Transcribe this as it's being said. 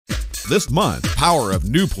This month, Power of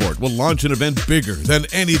Newport will launch an event bigger than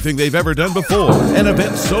anything they've ever done before. An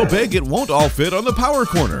event so big it won't all fit on the Power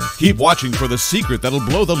Corner. Keep watching for the secret that'll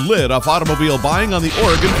blow the lid off automobile buying on the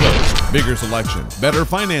Oregon coast. Bigger selection, better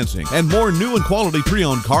financing, and more new and quality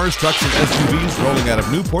pre-owned cars, trucks, and SUVs rolling out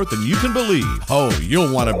of Newport than you can believe. Oh,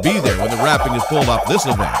 you'll want to be there when the wrapping is pulled off this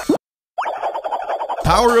event.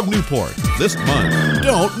 Power of Newport, this month.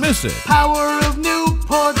 Don't miss it. Power of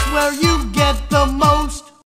Newport's where you get the most.